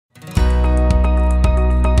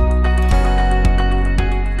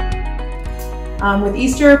With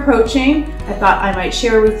Easter approaching, I thought I might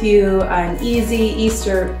share with you an easy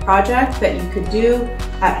Easter project that you could do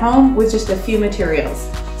at home with just a few materials.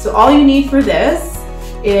 So all you need for this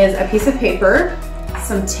is a piece of paper,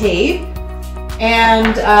 some tape,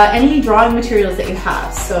 and any drawing materials that you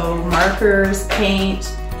have. So markers,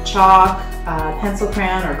 paint, chalk, pencil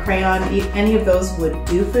crayon or crayon, any of those would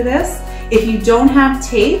do for this. If you don't have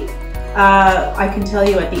tape, I can tell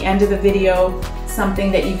you at the end of the video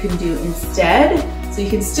something that you can do instead. So you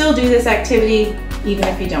can still do this activity even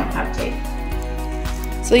if you don't have tape.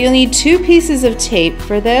 So you'll need 2 pieces of tape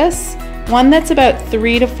for this. One that's about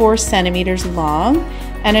 3 to 4 centimeters long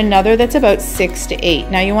and another that's about 6 to 8.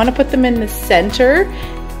 Now you want to put them in the center,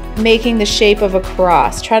 making the shape of a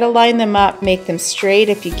cross. Try to line them up, make them straight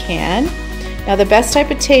if you can. Now the best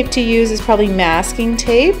type of tape to use is probably masking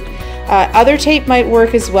tape. Other tape might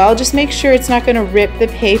work as well. Just make sure it's not going to rip the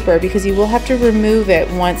paper because you will have to remove it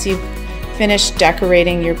once you've finished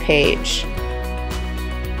decorating your page.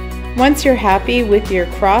 Once you're happy with your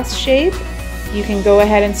cross shape, you can go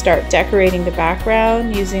ahead and start decorating the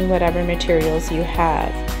background using whatever materials you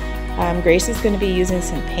have. Grace is going to be using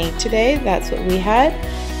some paint today. That's what we had.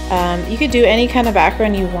 You could do any kind of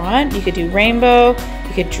background you want. You could do rainbow,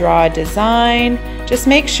 you could draw a design. Just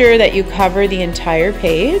make sure that you cover the entire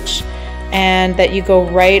page and that you go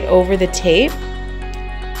right over the tape,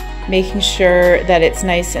 making sure that it's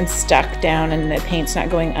nice and stuck down and the paint's not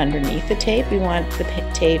going underneath the tape. We want the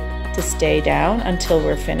tape to stay down until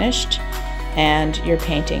we're finished and your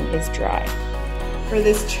painting is dry. For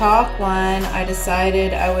this chalk one, I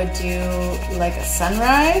decided I would do like a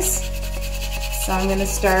sunrise. So I'm going to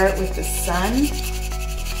start with the sun.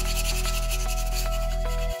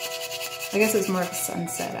 I guess it's more of a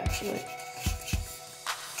sunset actually.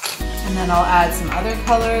 And then I'll add some other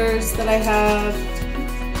colors that I have.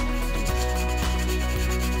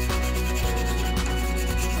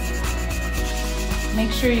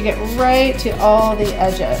 Make sure you get right to all the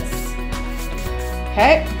edges.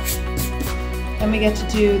 Okay? Then we get to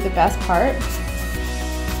do the best part.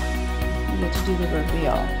 We get to do the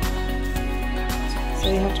reveal.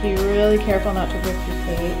 So you have to be really careful not to rip your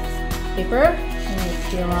paper and you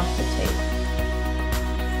peel off the tape.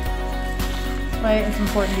 That's why it's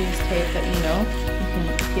important to use tape that you know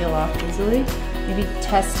you can peel off easily. Maybe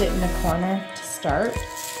test it in the corner to start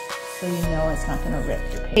so you know it's not going to rip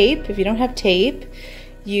your paper. If you don't have tape,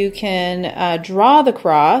 you can draw the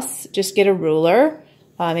cross. Just get a ruler,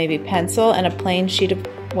 maybe pencil, and a plain sheet of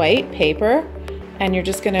white paper, and you're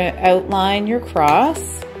just going to outline your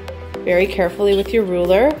cross very carefully with your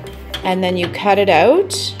ruler, and then you cut it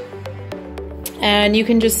out. And you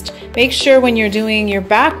can just make sure when you're doing your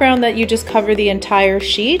background that you just cover the entire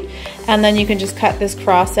sheet, and then you can just cut this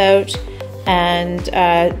cross out and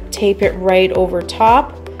tape it right over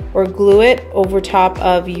top or glue it over top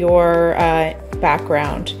of your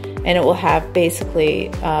background, and it will have basically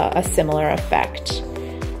a similar effect.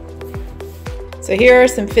 So here are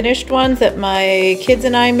some finished ones that my kids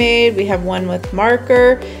and I made. We have one with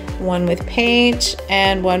marker, one with paint,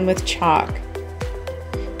 and one with chalk.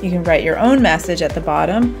 You can write your own message at the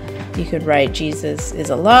bottom. You could write, Jesus is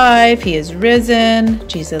alive, He is risen,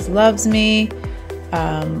 Jesus loves me,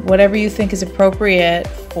 whatever you think is appropriate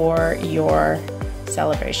for your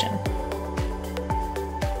celebration.